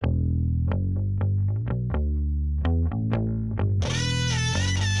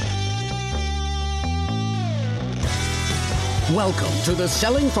Welcome to the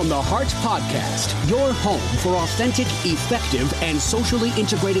Selling from the Heart podcast, your home for authentic, effective, and socially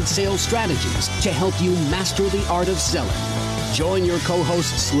integrated sales strategies to help you master the art of selling. Join your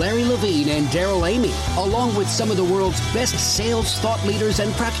co-hosts Larry Levine and Daryl Amy, along with some of the world's best sales thought leaders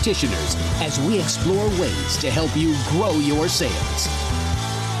and practitioners, as we explore ways to help you grow your sales.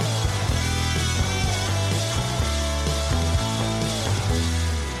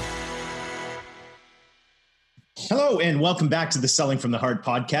 Hello, and welcome back to the Selling from the Heart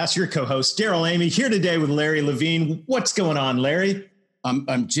podcast. Your co-host, Daryl Amy, here today with Larry Levine. What's going on, Larry?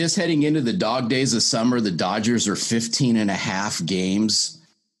 I'm just heading into the dog days of summer. The Dodgers are 15 and a half games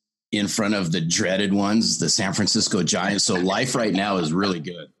in front of the dreaded ones, the San Francisco Giants. So life right now is really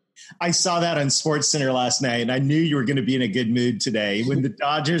good. I saw that on SportsCenter last night, and I knew you were going to be in a good mood today. When the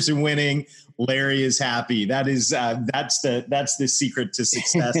Dodgers are winning, Larry is happy. That's the secret to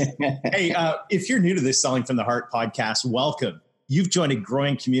success. Hey, if you're new to this Selling from the Heart podcast, welcome. You've joined a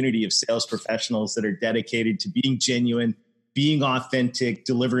growing community of sales professionals that are dedicated to being genuine, being authentic,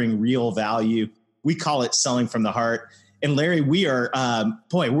 delivering real value. We call it Selling from the Heart. And Larry, we are,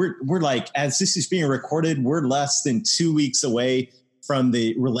 we're like, as this is being recorded, we're less than 2 weeks away from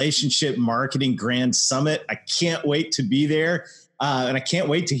the Relationship Marketing Grand Summit. I can't wait to be there. And I can't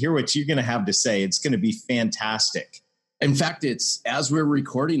wait to hear what you're going to have to say. It's going to be fantastic. In fact, as we're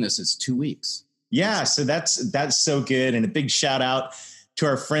recording this, it's 2 weeks. Yeah. So that's so good. And a big shout out to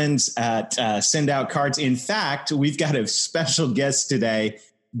our friends at Send Out Cards. In fact, we've got a special guest today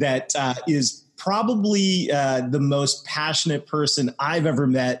that is probably the most passionate person I've ever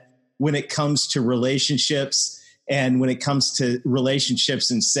met when it comes to relationships and when it comes to relationships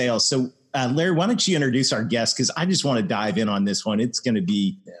and sales. So Larry, why don't you introduce our guest? Because I just want to dive in on this one. It's going to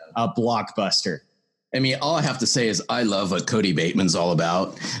be a blockbuster. I mean, all I have to say is I love what Cody Bateman's all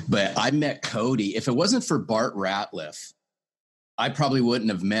about. But I met Cody. If it wasn't for Bart Ratliff, I probably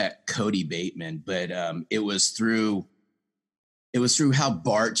wouldn't have met Cody Bateman. But it was through how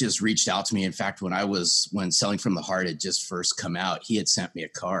Bart just reached out to me. In fact, when Selling from the Heart had just first come out, he had sent me a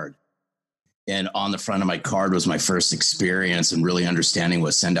card. And on the front of my card was my first experience and really understanding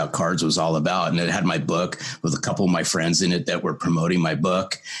what Send Out Cards was all about. And it had my book with a couple of my friends in it that were promoting my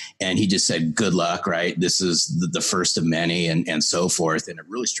book. And he just said, good luck, right? This is the first of many and so forth. And it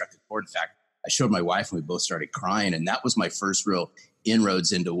really struck a chord. In fact, I showed my wife and we both started crying. And that was my first real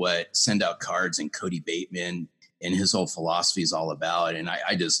inroads into what Send Out Cards and Cody Bateman and his whole philosophy is all about. And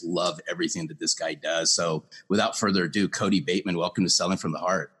I just love everything that this guy does. So without further ado, Cody Bateman, welcome to Selling from the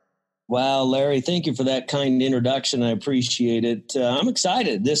Heart. Wow, Larry, thank you for that kind introduction. I appreciate it. I'm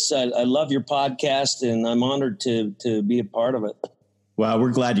excited. I love your podcast, and I'm honored to be a part of it. Well,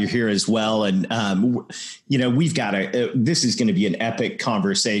 we're glad you're here as well. And, we've got this is going to be an epic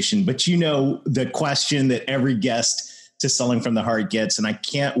conversation, but the question that every guest to Selling from the Heart gets, and I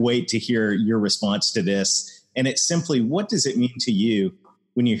can't wait to hear your response to this. And it's simply, what does it mean to you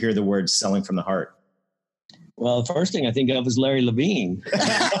when you hear the word Selling from the Heart? Well, the first thing I think of is Larry Levine. Cody,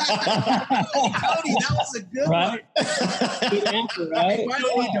 that was a good one. Good answer, right? By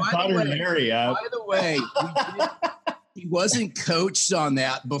the way, he wasn't coached on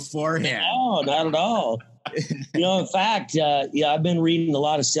that beforehand. No, not at all. In fact, I've been reading a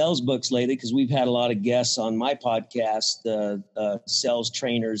lot of sales books lately because we've had a lot of guests on my podcast, sales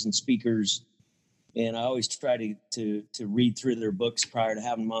trainers and speakers. And I always try to read through their books prior to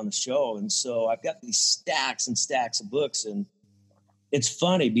having them on the show. And so I've got these stacks and stacks of books. And it's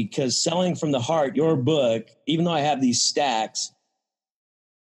funny because Selling from the Heart, your book, even though I have these stacks,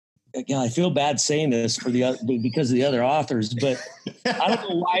 I feel bad saying this because of the other authors, but I don't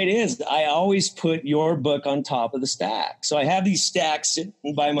know why it is. I always put your book on top of the stack. So I have these stacks sitting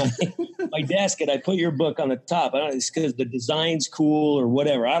by my desk, and I put your book on the top. I don't know, it's because the design's cool or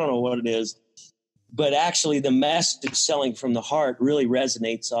whatever. I don't know what it is. But actually, the message Selling from the Heart really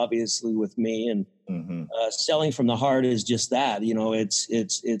resonates, obviously, with me. And Selling from the Heart is just that.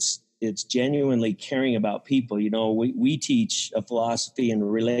 It's genuinely caring about people. We teach a philosophy in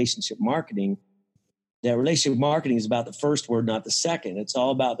relationship marketing. That relationship marketing is about the first word, not the second. It's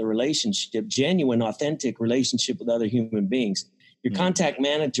all about the relationship, genuine, authentic relationship with other human beings. Your contact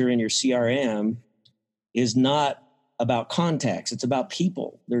manager in your CRM is not about contacts. It's about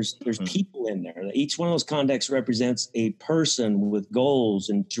people. There's people in there. Each one of those contacts represents a person with goals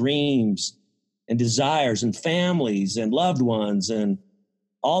and dreams and desires and families and loved ones and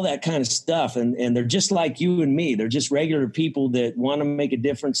all that kind of stuff. And they're just like you and me. They're just regular people that want to make a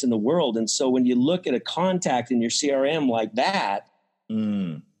difference in the world. And so when you look at a contact in your CRM like that,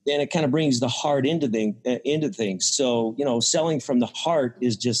 then it kind of brings the heart into things. So, selling from the heart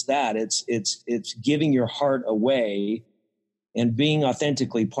is just that. It's giving your heart away and being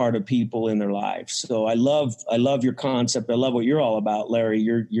authentically part of people in their lives. So I love your concept. I love what you're all about, Larry.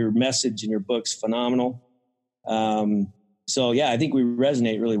 Your message and your book's phenomenal. So yeah, I think we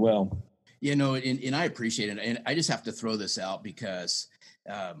resonate really well. You know, and I appreciate it. And I just have to throw this out because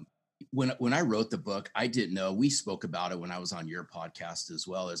when I wrote the book, I didn't know, we spoke about it when I was on your podcast as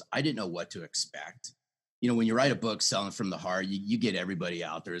well, as I didn't know what to expect. You know, when you write a book, Selling from the Heart, you get everybody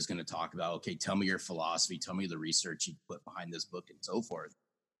out there is going to talk about, okay, tell me your philosophy, tell me the research you put behind this book and so forth.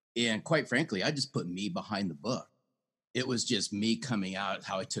 And quite frankly, I just put me behind the book. It was just me coming out,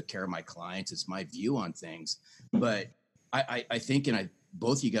 how I took care of my clients. It's my view on things. But I think, and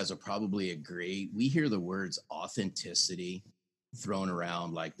both you guys will probably agree, we hear the words authenticity thrown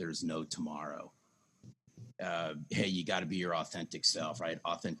around like there's no tomorrow. Hey, you got to be your authentic self, right?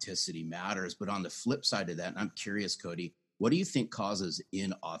 Authenticity matters. But on the flip side of that, and I'm curious, Cody, what do you think causes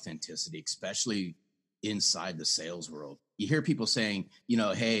inauthenticity, especially inside the sales world? You hear people saying, you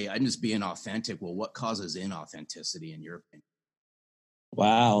know, hey, I'm just being authentic. Well, what causes inauthenticity in your opinion?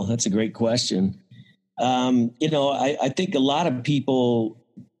 Wow, that's a great question. You know, I think a lot of people,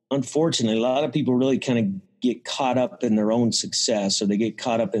 unfortunately, a lot of people really kind of get caught up in their own success, or they get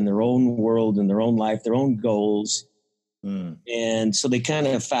caught up in their own world and their own life, their own goals. And so they kind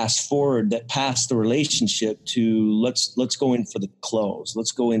of fast forward that past the relationship to let's go in for the close.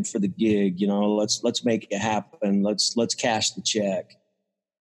 Let's go in for the gig, you know, let's make it happen. Let's cash the check.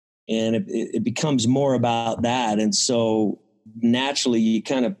 And it becomes more about that. And so naturally you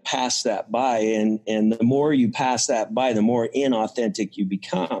kind of pass that by, and the more you pass that by, the more inauthentic you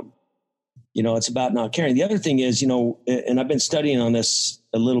become. You know, it's about not caring. The other thing is, you know, and I've been studying on this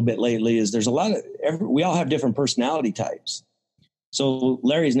a little bit lately, is there's a lot of, we all have different personality types. So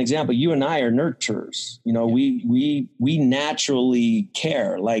Larry, as an example, you and I are nurturers. You know, we naturally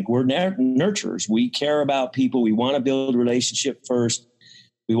care. Like, we're nurturers. We care about people. We want to build a relationship first.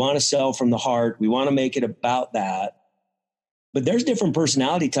 We want to sell from the heart. We want to make it about that. But there's different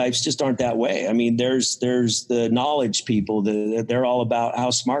personality types just aren't that way. I mean, there's the knowledge people that they're all about how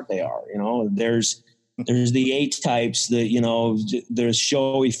smart they are. You know, there's the 8 types that, you know, there's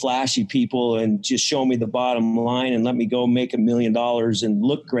showy, flashy people, and just show me the bottom line and let me go make $1 million and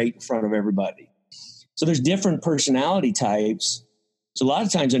look great in front of everybody. So there's different personality types. So a lot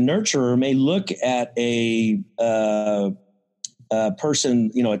of times a nurturer may look at a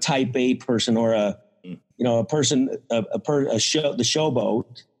person, you know, a type A person, or a person, the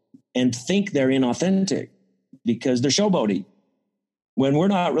showboat, and think they're inauthentic because they're showboaty. When we're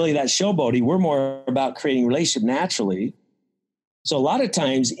not really that showboaty, we're more about creating relationship naturally. So a lot of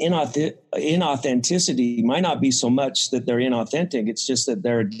times inauthenticity might not be so much that they're inauthentic. It's just that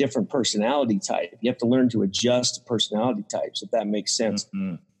they're a different personality type. You have to learn to adjust to personality types, if that makes sense.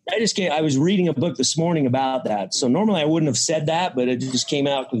 Mm-hmm. I was reading a book this morning about that. So normally I wouldn't have said that, but it just came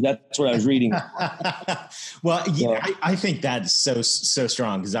out because that's what I was reading. Well, yeah, I think that's so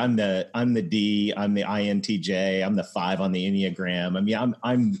strong, because I'm the D, I'm the INTJ, I'm the 5 on the Enneagram. I mean,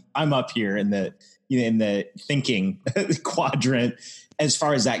 I'm up here in the thinking quadrant as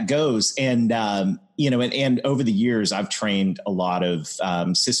far as that goes. And and over the years, I've trained a lot of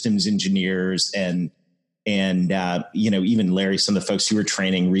systems engineers and even Larry, some of the folks you were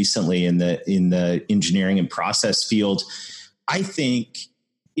training recently in the engineering and process field. I think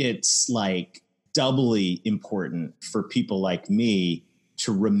it's like doubly important for people like me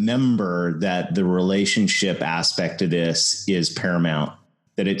to remember that the relationship aspect of this is paramount,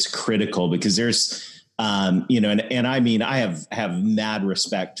 that it's critical, because there's, and I mean, I have mad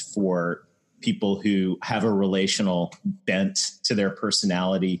respect for people who have a relational bent to their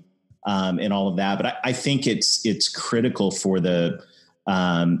personality, and all of that. But I think it's critical for the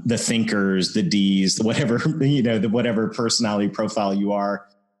thinkers, the Ds, whatever, the whatever personality profile you are,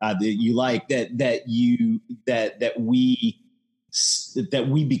 that you like, that we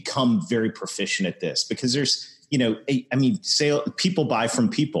become very proficient at this, because there's, people buy from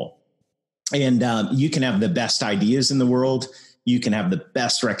people, and you can have the best ideas in the world. You can have the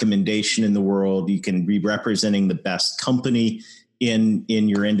best recommendation in the world. You can be representing the best company in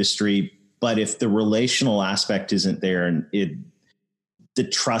your industry, but if the relational aspect isn't there, and the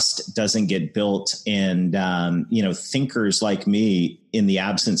trust doesn't get built, and thinkers like me, in the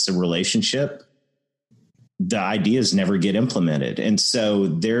absence of relationship, the ideas never get implemented. And so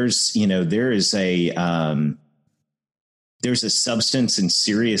there's a substance and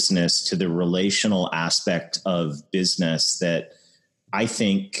seriousness to the relational aspect of business that I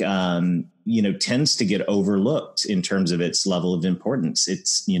think tends to get overlooked in terms of its level of importance.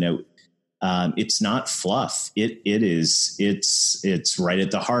 It's, It's not fluff. It's right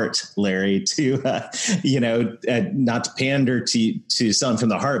at the heart, Larry, to, not to pander to Selling from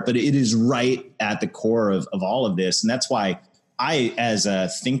the Heart, but it is right at the core of all of this. And that's why I, as a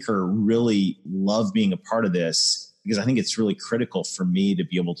thinker, really love being a part of this, because I think it's really critical for me to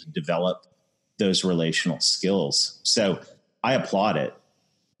be able to develop those relational skills. So I applaud it.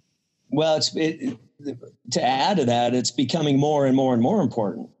 Well, to add to that, it's becoming more and more and more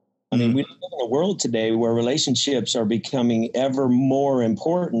important. I mean, we live in a world today where relationships are becoming ever more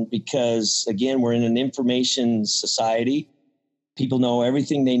important because, again, we're in an information society. People know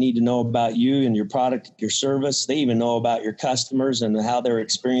everything they need to know about you and your product, your service. They even know about your customers and how their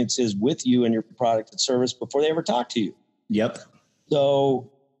experience is with you and your product and service before they ever talk to you. Yep. So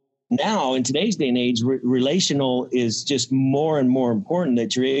now in today's day and age, relational is just more and more important,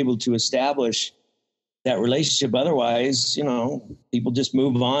 that you're able to establish that relationship. Otherwise, people just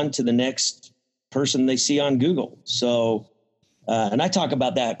move on to the next person they see on Google. So, and I talk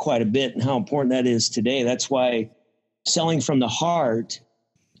about that quite a bit and how important that is today. That's why Selling from the Heart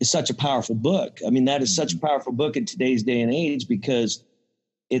is such a powerful book. I mean, that is such a powerful book in today's day and age, because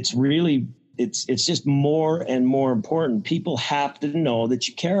it's really, it's just more and more important. People have to know that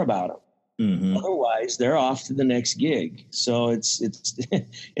you care about them. Mm-hmm. Otherwise, they're off to the next gig. So it's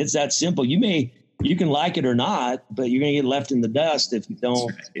it's that simple. You can like it or not, but you're going to get left in the dust if you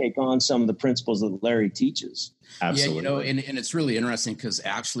don't take on some of the principles that Larry teaches. Absolutely. Yeah, and it's really interesting because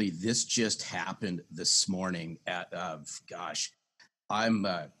actually this just happened this morning at, I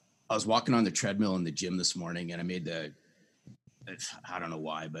was walking on the treadmill in the gym this morning, and I made I don't know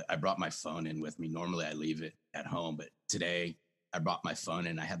why, but I brought my phone in with me. Normally I leave it at home, but today I brought my phone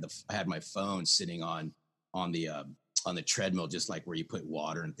in. I had my phone sitting on the treadmill, just like where you put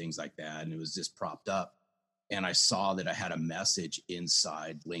water and things like that. And it was just propped up. And I saw that I had a message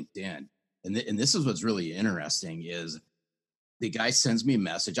inside LinkedIn. And this is what's really interesting is the guy sends me a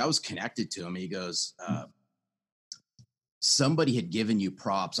message. I was connected to him. He goes, somebody had given you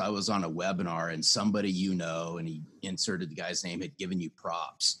props. I was on a webinar and somebody, and he inserted the guy's name, had given you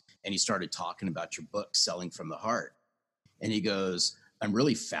props. And he started talking about your book, Selling from the Heart. And he goes, I'm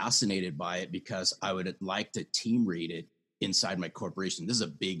really fascinated by it because I would like to team read it inside my corporation. This is a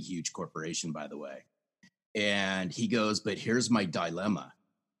big, huge corporation, by the way. And he goes, but here's my dilemma.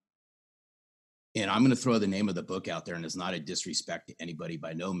 And I'm going to throw the name of the book out there, and it's not a disrespect to anybody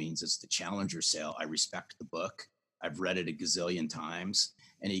by no means. It's The Challenger Sale. I respect the book. I've read it a gazillion times.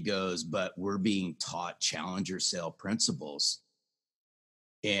 And he goes, but we're being taught Challenger Sale principles.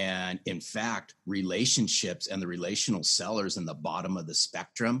 And in fact, relationships and the relational sellers in the bottom of the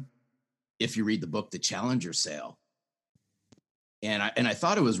spectrum, if you read the book, The Challenger Sale. And I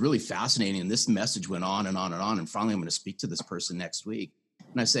thought it was really fascinating. And this message went on and on and on. And finally, I'm going to speak to this person next week.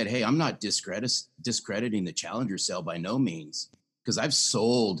 And I said, hey, I'm not discrediting the Challenger Sale by no means, because I've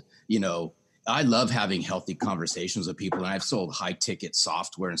sold, I love having healthy conversations with people, and I've sold high ticket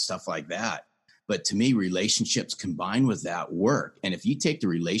software and stuff like that. But to me, relationships combined with that work. And if you take the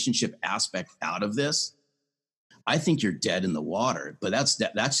relationship aspect out of this, I think you're dead in the water. But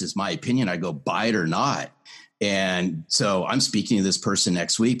that's just my opinion. I go, buy it or not. And so I'm speaking to this person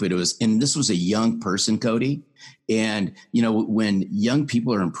next week, but this was a young person, Cody. And, when young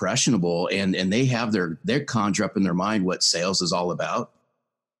people are impressionable and they have they conjure up in their mind what sales is all about.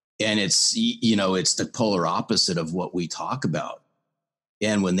 And it's the polar opposite of what we talk about.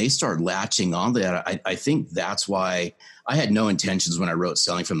 And when they start latching on to that, I think that's why I had no intentions when I wrote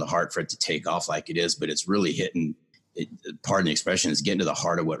Selling from the Heart for it to take off like it is, but it's really hitting, pardon the expression, it's getting to the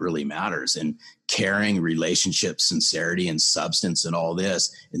heart of what really matters. And caring, relationships, sincerity, and substance and all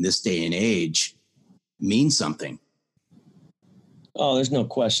this in this day and age means something. Oh, there's no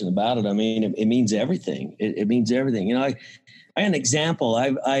question about it. I mean, it means everything. It means everything. I had an example.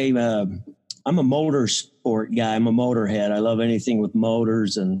 I'm a motorsport guy. I'm a motorhead. I love anything with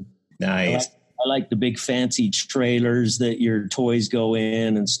motors, and nice. I like the big fancy trailers that your toys go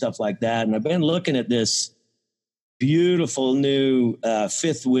in and stuff like that. And I've been looking at this beautiful new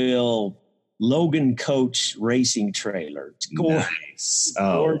fifth wheel Logan Coach racing trailer. It's gorgeous. Nice.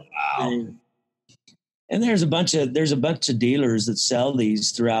 Oh, wow. And there's a bunch of dealers that sell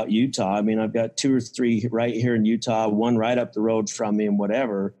these throughout Utah. I mean, I've got 2 or 3 right here in Utah, one right up the road from me and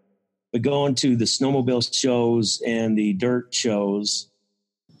whatever. But going to the snowmobile shows and the dirt shows,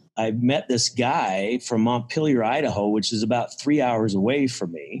 I met this guy from Montpelier, Idaho, which is about 3 hours away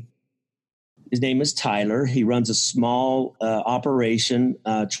from me. His name is Tyler. He runs a small operation,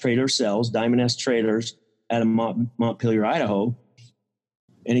 trailer sales, Diamond S Trailers out of Montpelier, Idaho.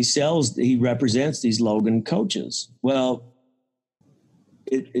 And he represents these Logan coaches. Well,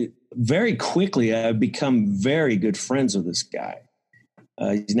 very quickly, I've become very good friends with this guy.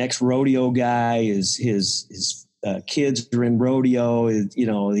 He's an ex-rodeo guy. His kids are in rodeo.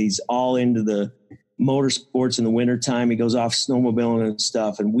 He's all into the motorsports in the wintertime. He goes off snowmobiling and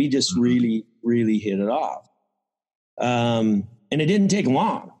stuff. And we just really, really hit it off. And it didn't take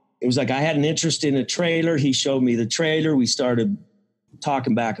long. It was like I had an interest in a trailer. He showed me the trailer. We started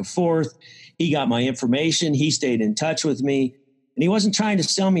talking back and forth. He got my information. He stayed in touch with me. And he wasn't trying to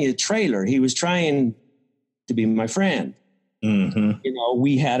sell me a trailer. He was trying to be my friend. Mm-hmm.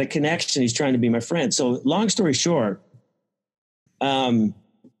 We had a connection. He's trying to be my friend. So long story short, I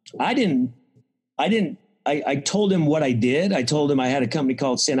told him what I did. I told him I had a company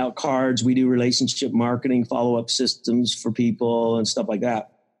called Send Out Cards. We do relationship marketing, follow-up systems for people and stuff like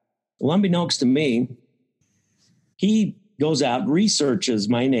that. Well, unbeknownst to me, he goes out, researches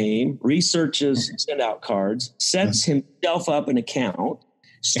my name, researches Send Out Cards, sets himself up an account,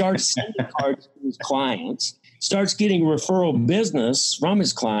 starts sending cards to his clients, starts getting referral business from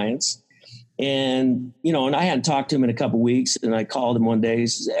his clients. And, and I hadn't talked to him in a couple of weeks, and I called him one day. He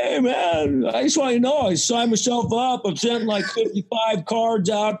says, "Hey, man, I just want you to know I signed myself up. I've sent like 55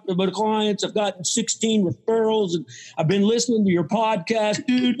 cards out to my clients. I've gotten 16 referrals, and I've been listening to your podcast.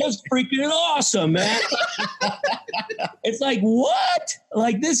 Dude, that's freaking awesome, man." It's like, what?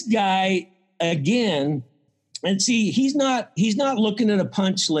 Like this guy, again, and see, he's not looking at a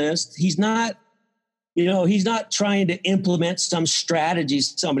punch list. He's not, he's not trying to implement some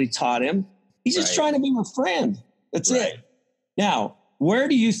strategies somebody taught him. He's just trying to be my friend. That's it. Now, where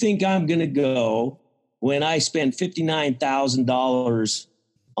do you think I'm going to go when I spend $59,000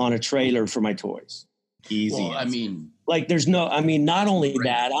 on a trailer for my toys? Easy. Well, not only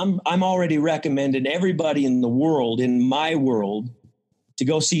that, I'm already recommending everybody in the world, in my world, to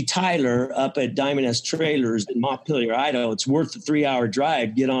go see Tyler up at Diamond S Trailers in Montpelier, Idaho. It's worth the 3-hour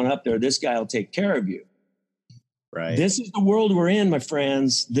drive. Get on up there. This guy will take care of you. Right. This is the world we're in, my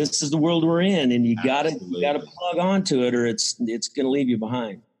friends. This is the world we're in, and you gotta plug onto it, or it's going to leave you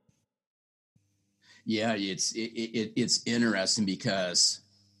behind. Yeah, it's interesting because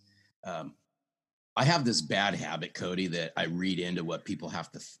I have this bad habit, Cody, that I read into what people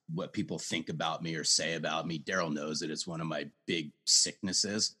think about me or say about me. Daryl knows it. It's one of my big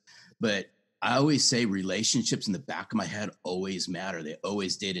sicknesses, but I always say relationships in the back of my head always matter. They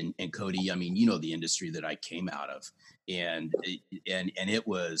always did. And Cody, I mean, the industry that I came out of, and it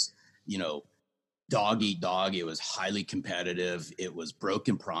was, dog eat dog. It was highly competitive. It was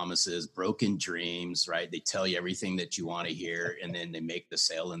broken promises, broken dreams, right? They tell you everything that you want to hear, and then they make the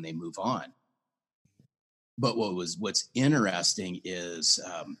sale and they move on. But what's interesting is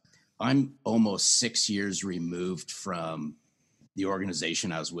I'm almost 6 years removed from the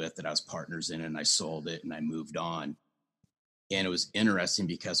organization I was with that I was partners in, and I sold it and I moved on. And it was interesting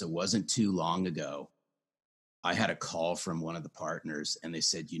because it wasn't too long ago, I had a call from one of the partners, and they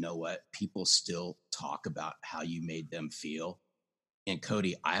said, "You know what? People still talk about how you made them feel." And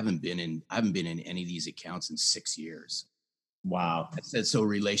Cody, I haven't been in any of these accounts in 6 years. Wow. I said, so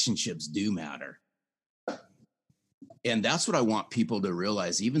relationships do matter. And that's what I want people to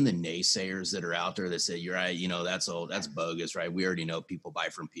realize. Even the naysayers that are out there that say, "You're right, that's old, that's bogus," right? We already know people buy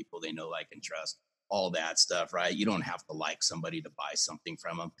from people they know, like, and trust, all that stuff, right? You don't have to like somebody to buy something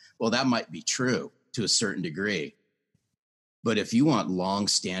from them. Well, that might be true to a certain degree. But if you want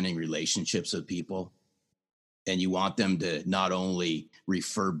long-standing relationships with people, and you want them to not only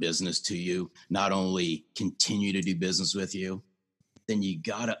refer business to you, not only continue to do business with you, then you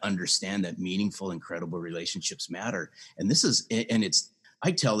got to understand that meaningful, incredible relationships matter. And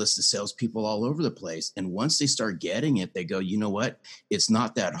I tell this to salespeople all over the place. And once they start getting it, they go, "You know what? It's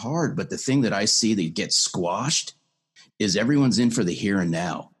not that hard." But the thing that I see that gets squashed is everyone's in for the here and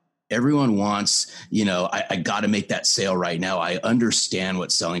now. Everyone wants, I got to make that sale right now. I understand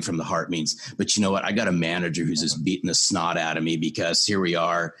what selling from the heart means, but you know what? I got a manager who's just beating the snot out of me because here we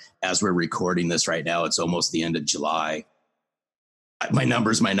are, as we're recording this right now, it's almost the end of July. My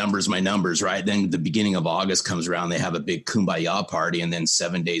numbers, right? Then the beginning of August comes around, they have a big kumbaya party, and then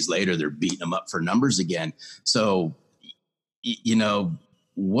 7 days later, they're beating them up for numbers again. So,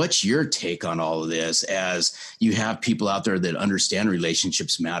 what's your take on all of this, as you have people out there that understand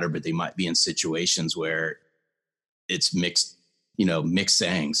relationships matter, but they might be in situations where it's mixed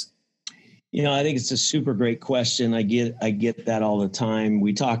sayings? I think it's a super great question. I get that all the time.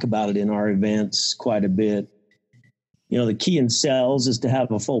 We talk about it in our events quite a bit. The key in sales is to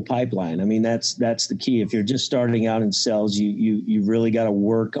have a full pipeline. I mean, that's the key. If you're just starting out in sales, you really got to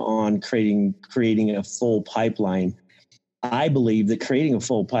work on creating a full pipeline. I believe that creating a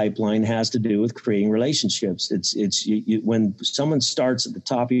full pipeline has to do with creating relationships. When someone starts at the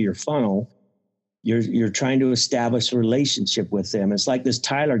top of your funnel, you're trying to establish a relationship with them. It's like this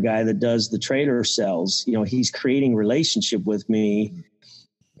Tyler guy that does the trader cells. He's creating relationship with me,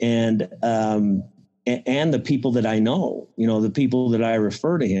 and the people that I know. The people that I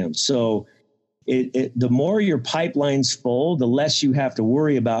refer to him. So the more your pipeline's full, the less you have to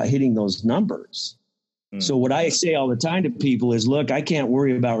worry about hitting those numbers. So what I say all the time to people is, look, I can't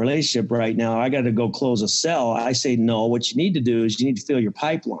worry about relationship right now. I got to go close a sell. I say, no, what you need to do is you need to fill your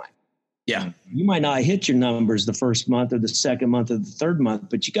pipeline. Yeah. You might not hit your numbers the first month or the second month or the third month,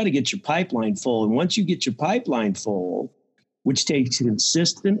 but you got to get your pipeline full. And once you get your pipeline full, which takes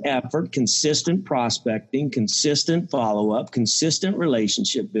consistent effort, consistent prospecting, consistent follow-up, consistent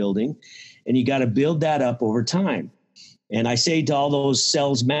relationship building, and you got to build that up over time. And I say to all those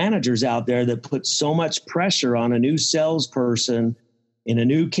sales managers out there that put so much pressure on a new salesperson in a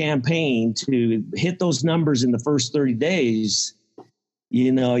new campaign to hit those numbers in the first 30 days,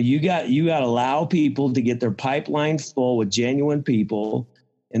 you got to allow people to get their pipeline full with genuine people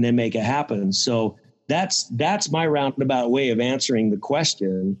and then make it happen. So that's my roundabout way of answering the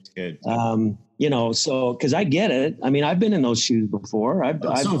question. Good. Because I get it. I mean, I've been in those shoes before.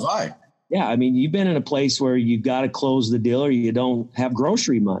 So have I. Yeah, I mean, you've been in a place where you've got to close the deal or you don't have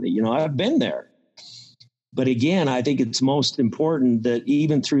grocery money. I've been there. But again, I think it's most important that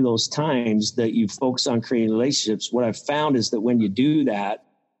even through those times that you focus on creating relationships. What I've found is that when you do that,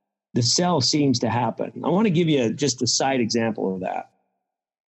 the sell seems to happen. I want to give you just a side example of that.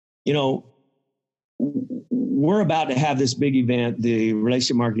 We're about to have this big event, the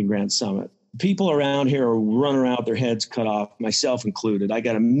Relationship Marketing Grant Summit. People around here are running around with their heads cut off, myself included. I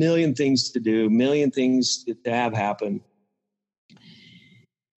got a million things to do, million things to have happen.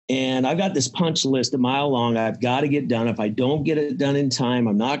 And I've got this punch list a mile long. I've got to get done. If I don't get it done in time,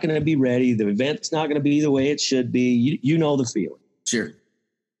 I'm not going to be ready. The event's not going to be the way it should be. You know the feeling. Sure.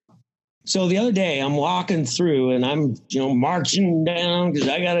 So the other day I'm walking through and I'm, marching down because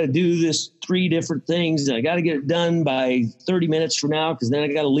I got to do this 3 different things. And I got to get it done by 30 minutes from now because then I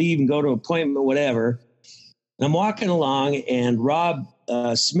got to leave and go to an appointment, whatever. And I'm walking along and Rob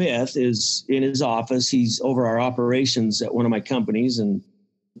Smith is in his office. He's over our operations at one of my companies. And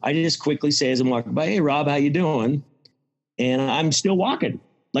I just quickly say as I'm walking by, hey, Rob, how you doing? And I'm still walking.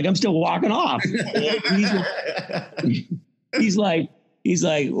 Like I'm still walking off. He's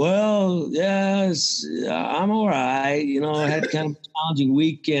like, well, yes, I'm all right. I had kind of a challenging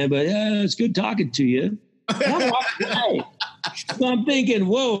weekend, but yeah, it's good talking to you. I'm walking away. So I'm thinking,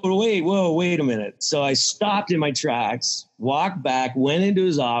 wait a minute. So I stopped in my tracks, walked back, went into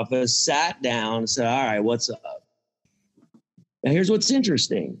his office, sat down, and said, all right, what's up? Now, here's what's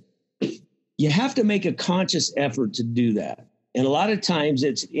interesting. You have to make a conscious effort to do that. And a lot of times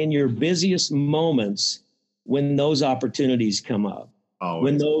it's in your busiest moments when those opportunities come up.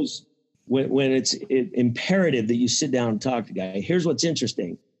 Always. When it's imperative that you sit down and talk to the guy. Here's what's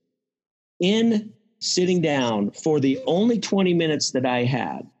interesting. In sitting down for the only 20 minutes that I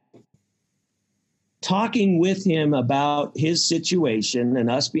had, talking with him about his situation and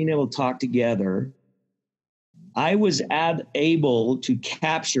us being able to talk together, I was able to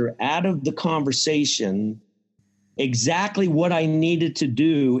capture out of the conversation exactly what I needed to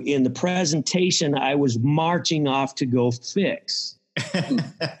do in the presentation I was marching off to go fix. You know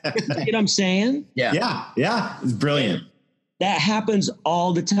what I'm saying? Yeah. It's brilliant. That happens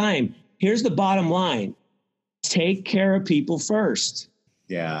all the time. Here's the bottom line. Take care of people first.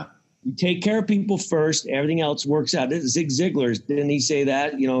 Yeah. You take care of people first, everything else works out. Zig Ziglar, didn't he say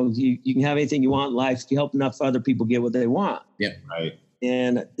that? You can have anything you want in life if you help enough other people get what they want. Yeah. Right.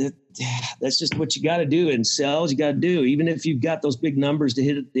 And that's just what you got to do in sales. You got to do, even if you've got those big numbers to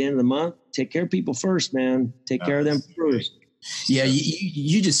hit at the end of the month, take care of people first, man. Take care of them first. Yeah,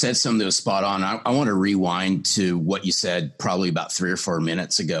 you just said something that was spot on. I want to rewind to what you said probably about 3 or 4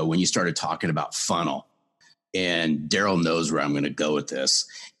 minutes ago when you started talking about funnel. And Daryl knows where I'm going to go with this.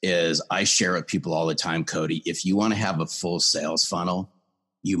 Is I share with people all the time, Cody, if you want to have a full sales funnel,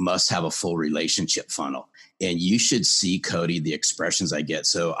 you must have a full relationship funnel. And you should see, Cody, the expressions I get.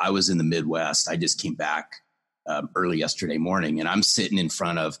 So I was in the Midwest. I just came back early yesterday morning, and I'm sitting in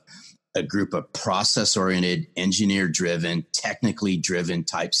front of a group of process-oriented, engineer-driven, technically driven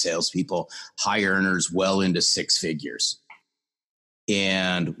type salespeople, high earners, well into 6 figures.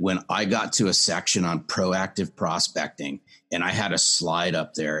 And when I got to a section on proactive prospecting, and I had a slide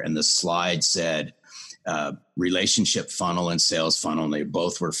up there, and the slide said relationship funnel and sales funnel, and they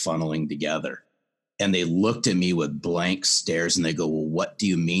both were funneling together. And they looked at me with blank stares, and they go, well, what do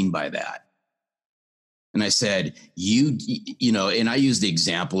you mean by that? And I said, you know, and I used the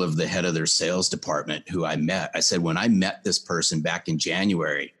example of the head of their sales department who I met. I said, when I met this person back in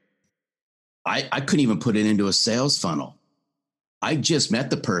January, I couldn't even put it into a sales funnel. I just met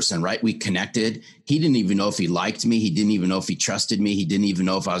the person, right? We connected. He didn't even know if he liked me. He didn't even know if he trusted me. He didn't even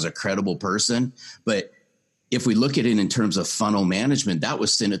know if I was a credible person. But if we look at it in terms of funnel management, that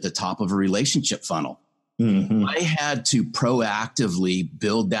was sitting at the top of a relationship funnel. Mm-hmm. I had to proactively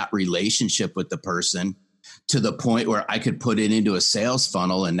build that relationship with the person to the point where I could put it into a sales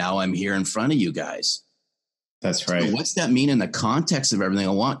funnel. And now I'm here in front of you guys. That's right. So what's that mean in the context of everything?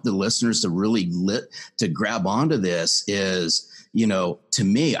 I want the listeners to really to grab onto this is, you know, to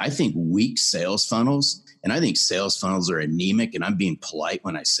me, I think weak sales funnels, and I think sales funnels are anemic, and I'm being polite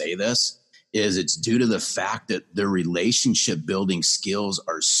when I say this, is it's due to the fact that their relationship building skills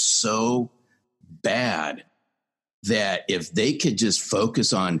are so bad that if they could just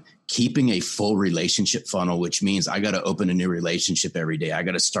focus on keeping a full relationship funnel, which means I got to open a new relationship every day. I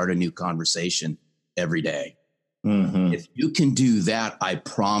got to start a new conversation every day. Mm-hmm. If you can do that, I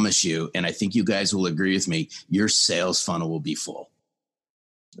promise you, and I think you guys will agree with me, your sales funnel will be full.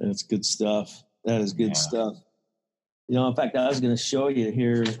 That's good stuff. That is good stuff. You know, in fact, I was going to show you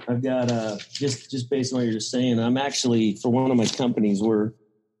here. I've got just based on what you're just saying, I'm actually, for one of my companies, we're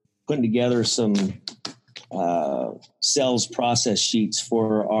putting together some sales process sheets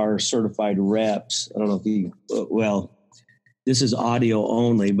for our certified reps. I don't know if you, this is audio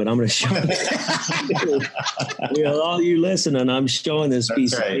only, but I'm going to show you. You know, all you listening, I'm showing this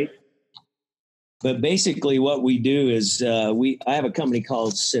piece. Right. But basically what we do is I have a company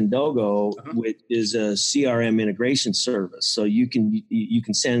called Sendogo, which is a CRM integration service. So you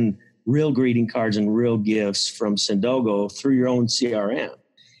can send real greeting cards and real gifts from Sendogo through your own CRM.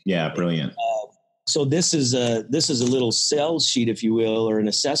 Yeah, brilliant. So this is a little sales sheet, if you will, or an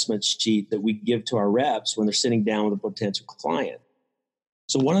assessment sheet that we give to our reps when they're sitting down with a potential client.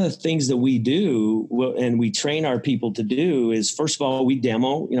 So one of the things that we do, and we train our people to do, is first of all, we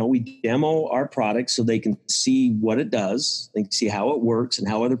demo our product so they can see what it does, they can see how it works and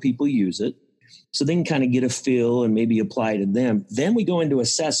how other people use it. So they can kind of get a feel and maybe apply to them. Then we go into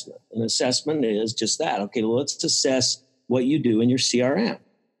assessment. And assessment is just that. Okay, well, let's assess what you do in your CRM.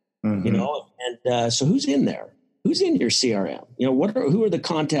 Mm-hmm. You know, and so who's in there? Who's in your CRM? You know, who are the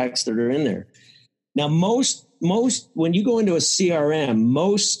contacts that are in there? Now, most when you go into a CRM,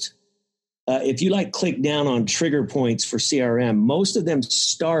 if you click down on trigger points for CRM, most of them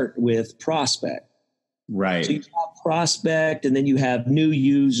start with prospect. Right. So you have prospect, and then you have new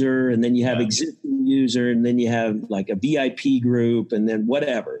user, and then you have existing user, and then you have like a VIP group, and then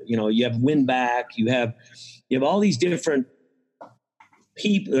whatever. You know, you have win back. You have all these different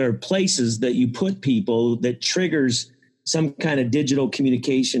people or places that you put people that triggers some kind of digital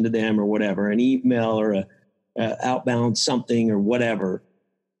communication to them or whatever, an email or a outbound something or whatever.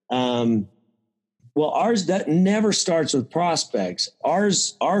 Well, ours, that never starts with prospects.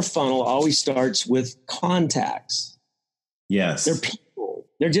 Our funnel always starts with contacts. Yes. They're people.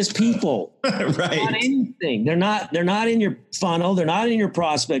 They're just people. Right. They're not anything. They're not in your funnel. They're not in your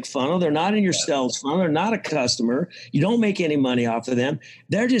prospect funnel. They're not in your sales funnel. They're not a customer. You don't make any money off of them.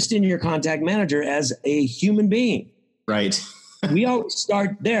 They're just in your contact manager as a human being. Right. We always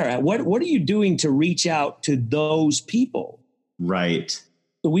start there. What are you doing to reach out to those people? Right.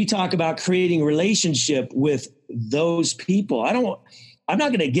 So we talk about creating relationship with those people. I'm not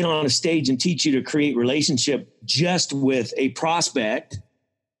going to get on a stage and teach you to create relationship just with a prospect.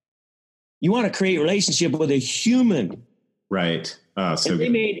 You want to create relationship with a human. Right. So they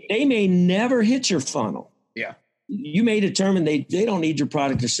may never hit your funnel. Yeah. You may determine they don't need your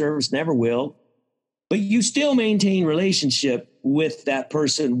product or service, never will, but you still maintain relationship with that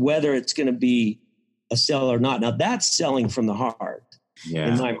person, whether it's going to be a sell or not. Now that's selling from the heart.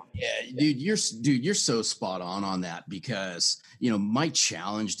 Yeah. Dude, you're so spot on that, because, you know, my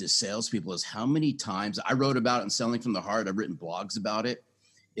challenge to salespeople is how many times I wrote about it in Selling from the Heart. I've written blogs about it.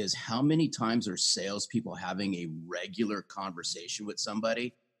 Is how many times are salespeople having a regular conversation with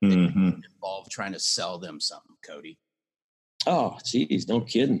somebody that involve trying to sell them something, Cody? Oh, geez, no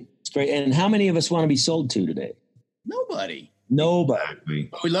kidding. It's great. And how many of us want to be sold to today? Nobody. Exactly.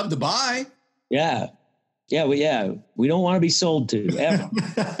 But we love to buy. Yeah. We don't want to be sold to ever.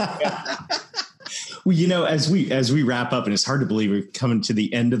 Well, you know, as we wrap up, and it's hard to believe we're coming to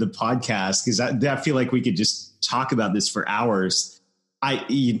the end of the podcast, because I feel like we could just talk about this for hours.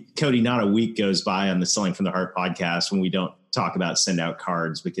 Cody, not a week goes by on the Selling from the Heart podcast when we don't talk about send out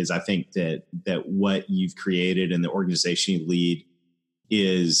cards, because I think that what you've created and the organization you lead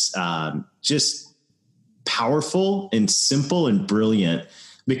is just powerful and simple and brilliant.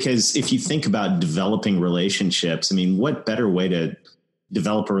 Because if you think about developing relationships, I mean, what better way to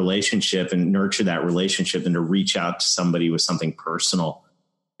develop a relationship and nurture that relationship than to reach out to somebody with something personal?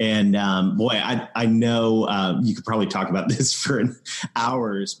 And boy, I know you could probably talk about this for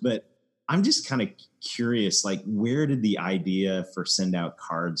hours, but I'm just kind of curious, like, where did the idea for Send Out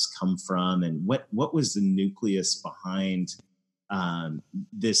Cards come from? And what was the nucleus behind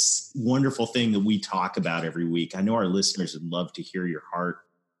this wonderful thing that we talk about every week? I know our listeners would love to hear your heart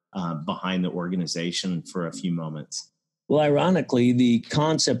behind the organization for a few moments. Well, ironically, the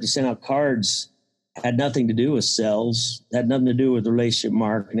concept of Send Out Cards had nothing to do with sales, had nothing to do with relationship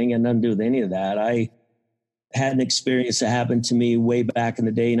marketing, had nothing to do with any of that. I had an experience that happened to me way back in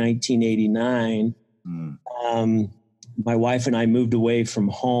the day, 1989. My wife and I moved away from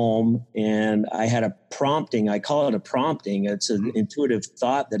home, and I had a prompting. I call it a prompting. It's an intuitive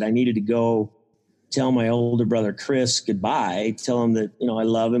thought that I needed to go tell my older brother, Chris, goodbye, tell him that, I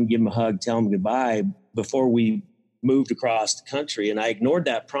love him, give him a hug, tell him goodbye before we moved across the country. And I ignored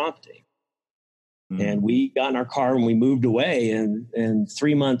that prompting. And we got in our car and we moved away. And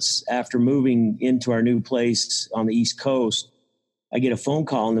 3 months after moving into our new place on the East Coast, I get a phone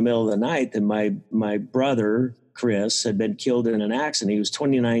call in the middle of the night that my brother, Chris, had been killed in an accident. He was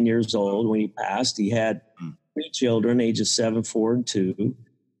 29 years old when he passed. He had 3 children, ages 7, 4, and 2.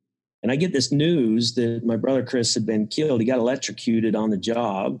 And I get this news that my brother, Chris, had been killed. He got electrocuted on the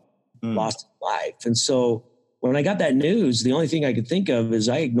job, lost his life. And so when I got that news, the only thing I could think of is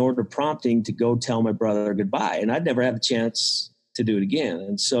I ignored a prompting to go tell my brother goodbye. And I'd never have a chance to do it again.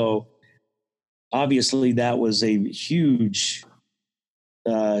 And so obviously that was a huge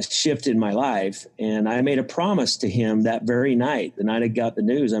shift in my life. And I made a promise to him that very night, the night I got the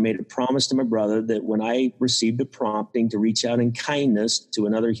news. I made a promise to my brother that when I received a prompting to reach out in kindness to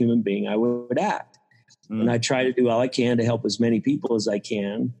another human being, I would act. And I try to do all I can to help as many people as I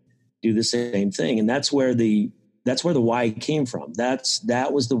can do the same thing. And that's where the why came from. That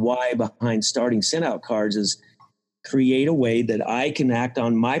was the why behind starting Send Out Cards, is create a way that I can act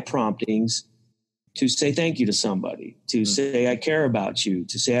on my promptings to say thank you to somebody, to say I care about you,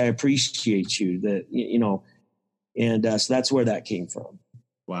 to say I appreciate you, that, so that's where that came from.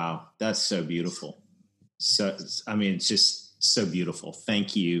 Wow. That's so beautiful. So, I mean, it's just so beautiful.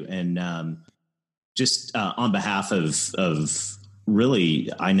 Thank you. And just on behalf of really,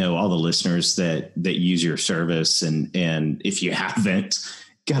 I know all the listeners that use your service, and if you haven't,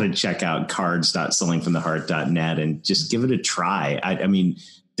 got to check out cards.sellingfromtheheart.net and just give it a try. I mean,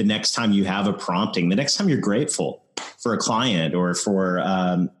 the next time you have a prompting, the next time you're grateful for a client or for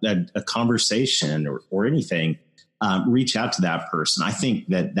a conversation or anything, reach out to that person. I think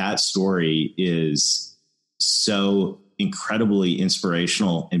that story is so incredibly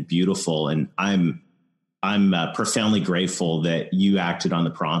inspirational and beautiful. And I'm profoundly grateful that you acted on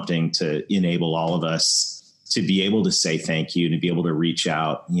the prompting to enable all of us to be able to say thank you, to be able to reach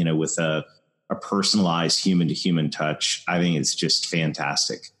out, with a personalized human to human touch. I think it's just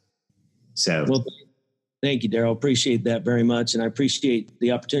fantastic. So, well, thank you, Daryl. Appreciate that very much. And I appreciate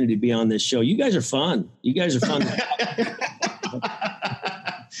the opportunity to be on this show. You guys are fun.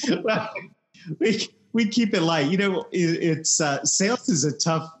 Well, we keep it light. It's sales is a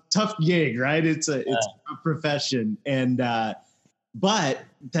tough gig, right? It's a profession. And, but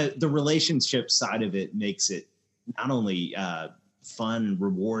the relationship side of it makes it not only, fun,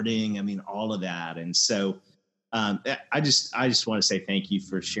 rewarding. I mean, all of that. And so, I just want to say thank you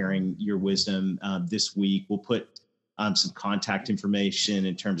for sharing your wisdom, this week. We'll put, some contact information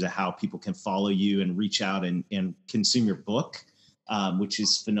in terms of how people can follow you and reach out and consume your book, which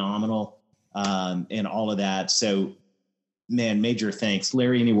is phenomenal. And all of that. So, man, major thanks.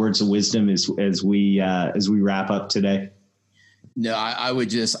 Larry, any words of wisdom as we wrap up today? No, I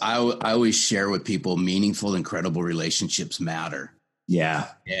always share with people, meaningful, incredible relationships matter. Yeah.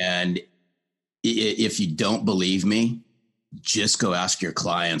 And if you don't believe me, just go ask your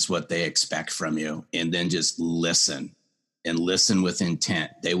clients what they expect from you, and then just listen with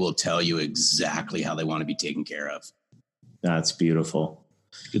intent. They will tell you exactly how they want to be taken care of. That's beautiful.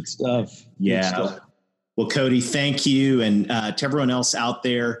 Good stuff. Yeah. Good stuff. Well, Cody, thank you. And to everyone else out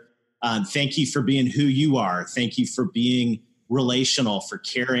there, thank you for being who you are. Thank you for being relational, for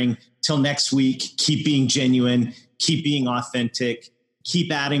caring. Till next week, keep being genuine, keep being authentic,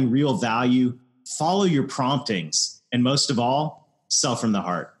 keep adding real value, follow your promptings, and most of all, sell from the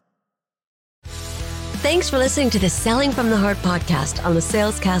heart. Thanks for listening to the Selling from the Heart podcast on the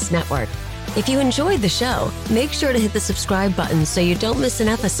Salescast Network. If you enjoyed the show, make sure to hit the subscribe button so you don't miss an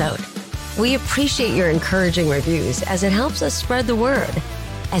episode. We appreciate your encouraging reviews as it helps us spread the word.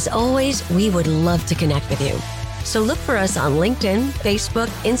 As always, we would love to connect with you. So look for us on LinkedIn, Facebook,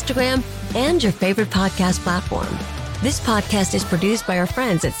 Instagram, and your favorite podcast platform. This podcast is produced by our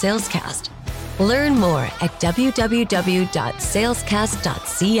friends at Salescast. Learn more at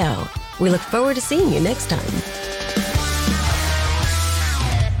www.salescast.co. We look forward to seeing you next time.